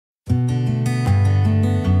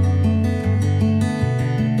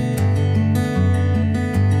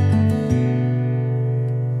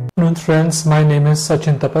friends, my name is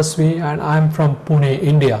Sachin Tapasvi and I am from Pune,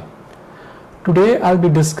 India. Today I'll be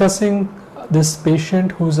discussing this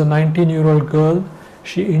patient who is a 19-year-old girl.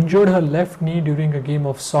 She injured her left knee during a game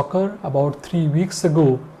of soccer about 3 weeks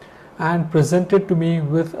ago and presented to me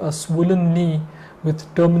with a swollen knee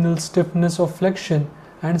with terminal stiffness of flexion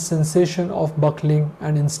and sensation of buckling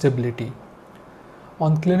and instability.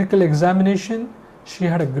 On clinical examination, she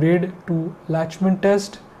had a grade 2 Latchman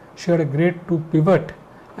test, she had a grade 2 pivot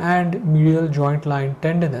and medial joint line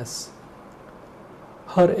tenderness.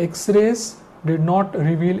 Her x-rays did not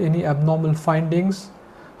reveal any abnormal findings.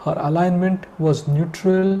 Her alignment was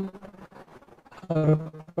neutral. Her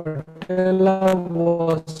patella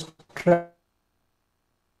was tracking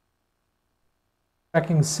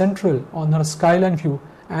central on her skyline view,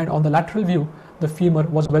 and on the lateral view the femur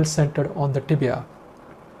was well centered on the tibia.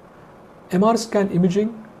 MR scan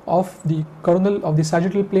imaging of the coronal of the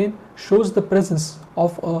sagittal plane shows the presence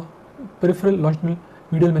of a peripheral longitudinal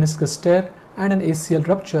medial meniscus tear and an ACL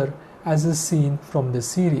rupture, as is seen from this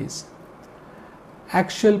series.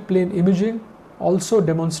 Axial plane imaging also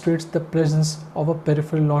demonstrates the presence of a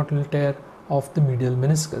peripheral longitudinal tear of the medial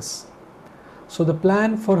meniscus. So the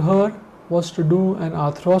plan for her was to do an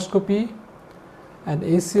arthroscopy, an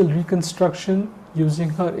ACL reconstruction using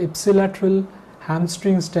her ipsilateral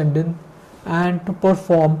hamstring tendon, and to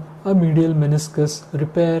perform a medial meniscus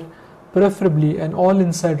repair, preferably an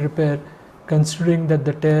all-inside repair, considering that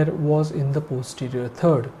the tear was in the posterior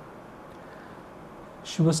third.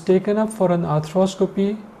 She was taken up for an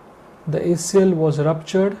arthroscopy. The ACL was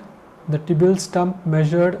ruptured. The tibial stump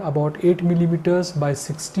measured about 8 mm by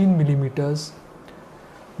 16 mm.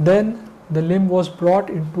 Then the limb was brought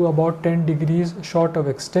into about 10 degrees short of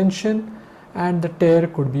extension and the tear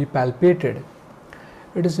could be palpated.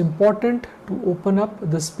 It is important to open up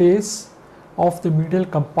the space of the medial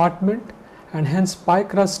compartment, and hence pie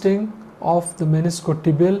crusting of the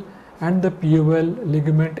meniscotibial and the POL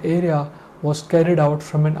ligament area was carried out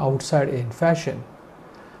from an outside in fashion.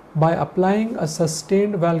 By applying a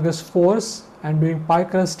sustained valgus force and doing pie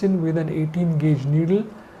crusting with an 18 gauge needle,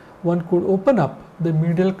 one could open up the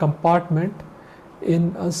medial compartment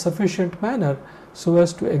in a sufficient manner so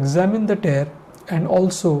as to examine the tear and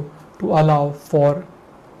also to allow for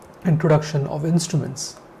introduction of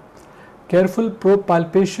instruments. Careful probe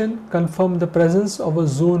palpation confirmed the presence of a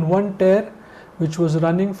zone 1 tear which was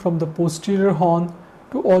running from the posterior horn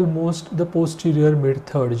to almost the posterior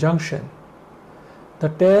mid-third junction. The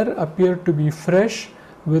tear appeared to be fresh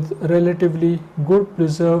with relatively good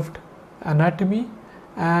preserved anatomy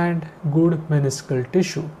and good meniscal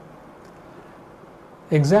tissue.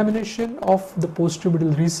 Examination of the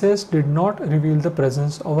posteromedial recess did not reveal the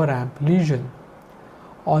presence of a ramp lesion.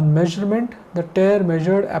 On measurement, the tear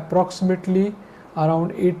measured approximately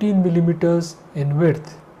around 18 mm in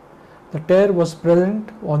width. The tear was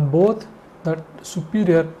present on both the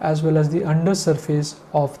superior as well as the undersurface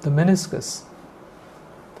of the meniscus.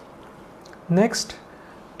 Next,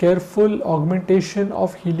 careful augmentation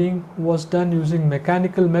of healing was done using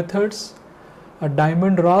mechanical methods. A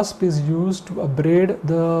diamond rasp is used to abrade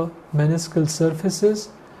the meniscal surfaces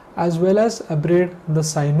as well as abrade the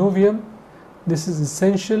synovium. This is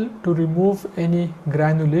essential to remove any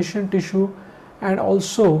granulation tissue and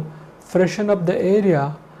also freshen up the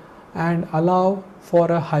area and allow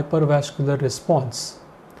for a hypervascular response.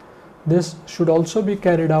 This should also be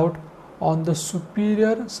carried out on the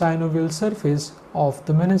superior synovial surface of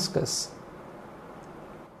the meniscus.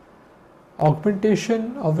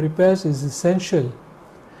 Augmentation of repairs is essential,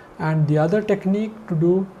 and the other technique to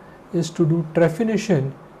do is to do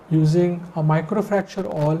trephination using a microfracture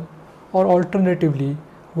awl, or alternatively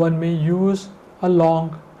one may use a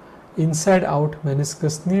long inside out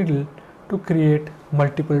meniscus needle to create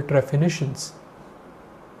multiple trephinations.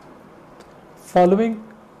 Following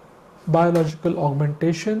biological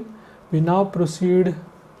augmentation, we now proceed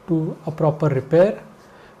to a proper repair.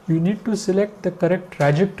 You need to select the correct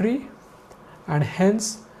trajectory, and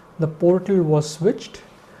hence the portal was switched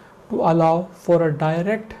to allow for a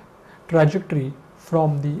direct trajectory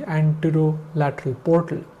from the anterolateral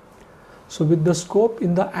portal. So with the scope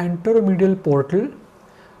in the anteromedial portal,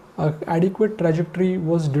 an adequate trajectory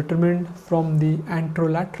was determined from the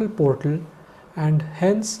anterolateral portal, and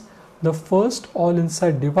hence the first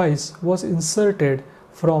all-inside device was inserted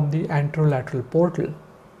from the anterolateral portal.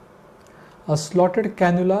 A slotted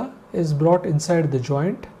cannula is brought inside the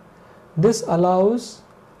joint. This allows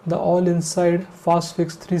the all-inside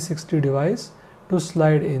fast-fix 360 device to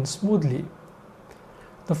slide in smoothly.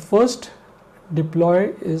 The first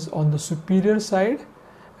deploy is on the superior side,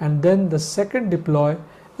 and then the second deploy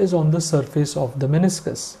is on the surface of the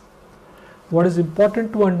meniscus. What is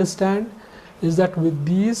important to understand is that with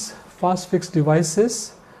these fast fix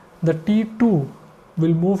devices, the T2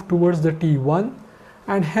 will move towards the T1,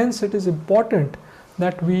 and hence it is important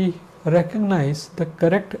that we recognize the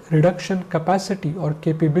correct reduction capacity or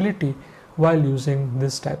capability while using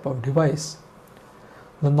this type of device.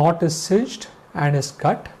 The knot is cinched and is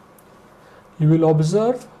cut. You will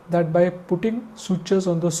observe that by putting sutures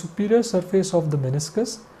on the superior surface of the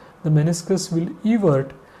meniscus will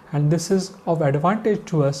evert, and this is of advantage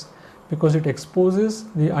to us because it exposes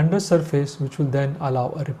the undersurface, which will then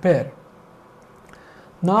allow a repair.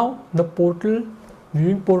 Now the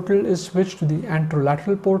viewing portal is switched to the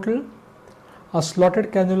anterolateral portal. A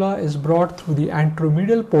slotted cannula is brought through the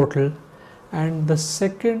anteromedial portal, and the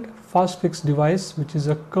second fast fix device, which is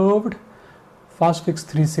a curved fast fix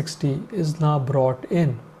 360, is now brought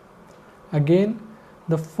in. Again,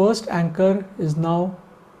 the first anchor is now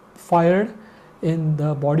fired in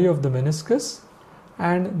the body of the meniscus,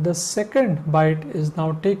 and the second bite is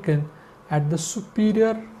now taken at the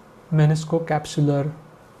superior meniscocapsular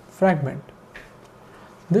fragment.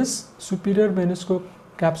 This superior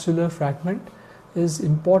meniscocapsular fragment is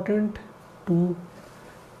important to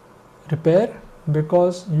repair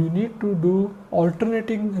because you need to do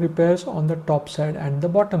alternating repairs on the top side and the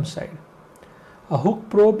bottom side. A hook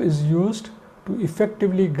probe is used to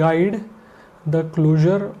effectively guide the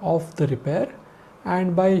closure of the repair,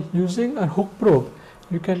 and by using a hook probe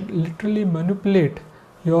you can literally manipulate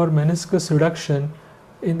your meniscus reduction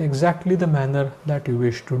in exactly the manner that you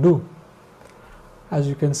wish to do. As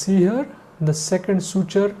you can see here, the second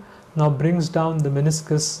suture now brings down the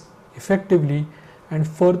meniscus effectively, and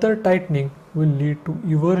further tightening will lead to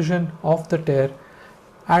eversion of the tear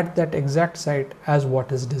at that exact site as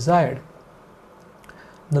what is desired.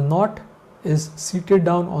 The knot is seated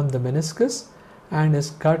down on the meniscus and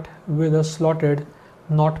is cut with a slotted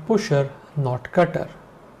knot pusher, knot cutter.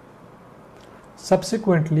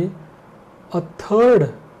 Subsequently, a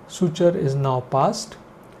third suture is now passed,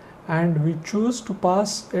 and we choose to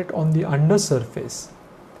pass it on the undersurface.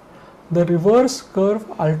 The reverse curve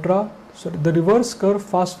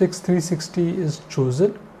fast fix 360 is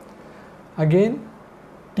chosen. Again,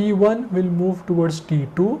 T1 will move towards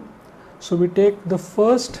T2, so we take the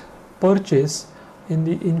first purchase in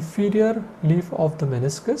the inferior leaf of the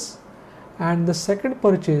meniscus, and the second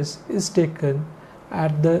purchase is taken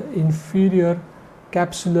at the inferior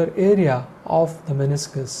capsular area of the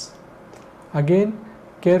meniscus. Again,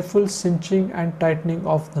 careful cinching and tightening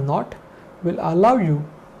of the knot will allow you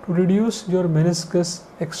to reduce your meniscus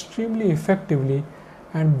extremely effectively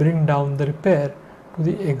and bring down the repair to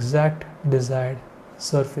the exact desired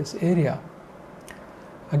surface area.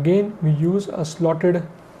 Again, we use a slotted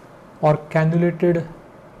or cannulated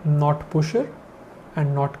knot pusher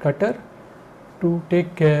and knot cutter to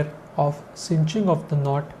take care of cinching of the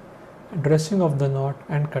knot, dressing of the knot,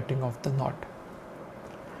 and cutting of the knot.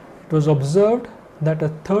 It was observed that a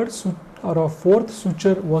third or a fourth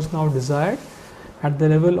suture was now desired at the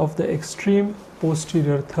level of the extreme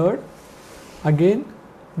posterior third. Again,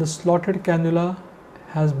 the slotted cannula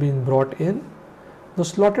has been brought in. The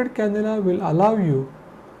slotted cannula will allow you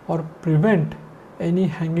or prevent any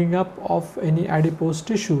hanging up of any adipose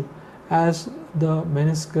tissue as the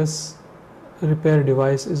meniscus repair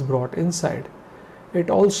device is brought inside.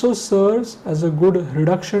 It also serves as a good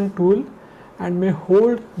reduction tool and may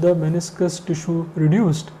hold the meniscus tissue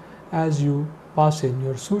reduced as you pass in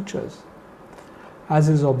your sutures. As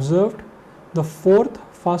is observed, the fourth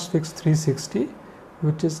fast fix 360,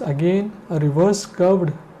 which is again a reverse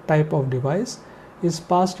curved type of device, is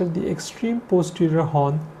passed at the extreme posterior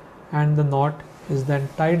horn, and the knot is then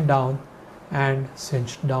tied down and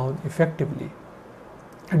cinched down effectively.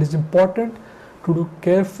 It is important to do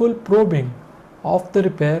careful probing of the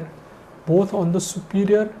repair both on the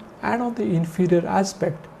superior and on the inferior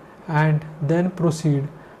aspect, and then proceed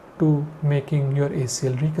to making your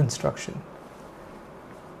ACL reconstruction.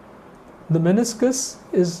 The meniscus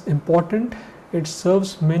is important. It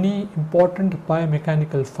serves many important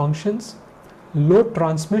biomechanical functions. Load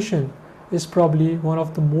transmission is probably one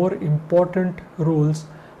of the more important roles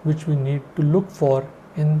which we need to look for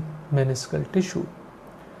in meniscal tissue.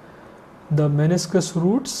 The meniscus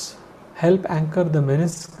roots help anchor the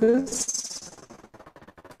meniscus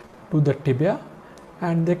to the tibia,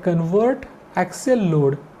 and they convert axial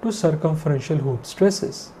load to circumferential hoop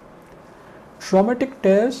stresses. Traumatic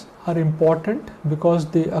tears are important because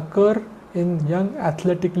they occur in young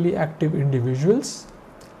athletically active individuals.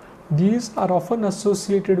 These are often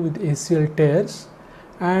associated with ACL tears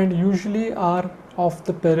and usually are of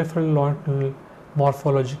the peripheral longitudinal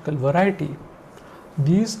morphological variety.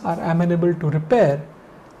 These are amenable to repair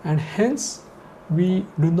and hence we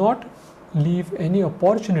do not leave any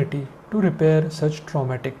opportunity to repair such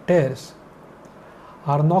traumatic tears.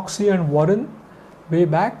 Arnoxi and Warren, way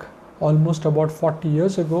back almost about 40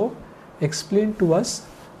 years ago, explained to us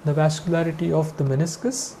the vascularity of the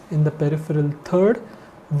meniscus in the peripheral third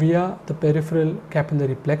via the peripheral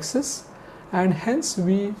capillary plexus, and hence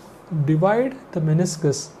we divide the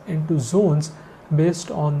meniscus into zones based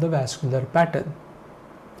on the vascular pattern.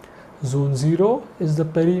 Zone 0 is the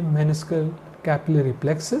perimeniscal capillary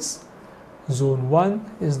plexus, zone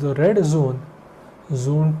 1 is the red zone,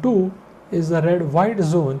 zone 2 is the red-white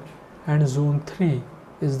zone, and zone 3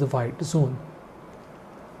 is the white zone.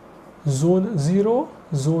 Zone 0,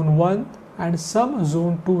 zone 1 and some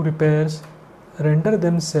zone 2 repairs render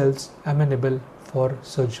themselves amenable for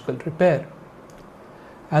surgical repair.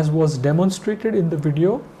 As was demonstrated in the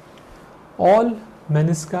video, all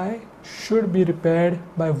menisci should be repaired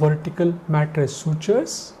by vertical mattress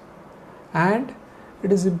sutures, and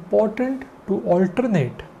it is important to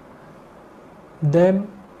alternate them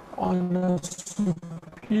on a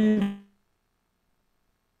superior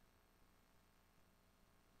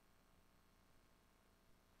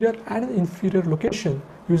and inferior location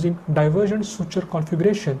using divergent suture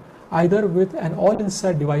configuration, either with an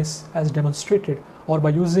all-inside device as demonstrated or by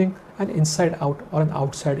using an inside-out or an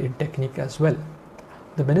outside-in technique as well.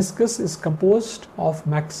 The meniscus is composed of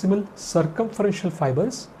maximal circumferential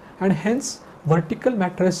fibers, and hence vertical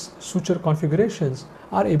mattress suture configurations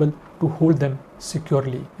are able to hold them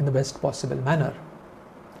securely in the best possible manner.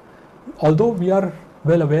 Although we are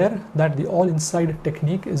well aware that the all-inside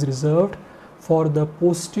technique is reserved for the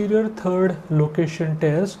posterior third location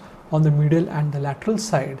tears on the medial and the lateral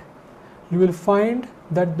side, you will find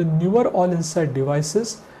that the newer all-inside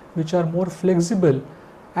devices, which are more flexible,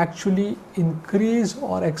 actually increase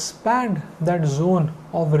or expand that zone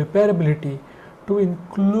of repairability to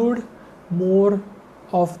include more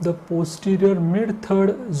of the posterior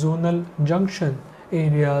mid-third zonal junction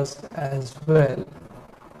areas as well.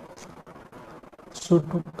 So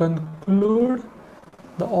to conclude,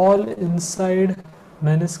 the all-inside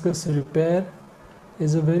meniscus repair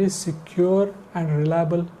is a very secure and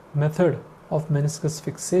reliable method of meniscus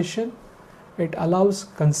fixation. It allows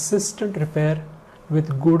consistent repair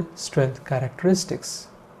with good strength characteristics.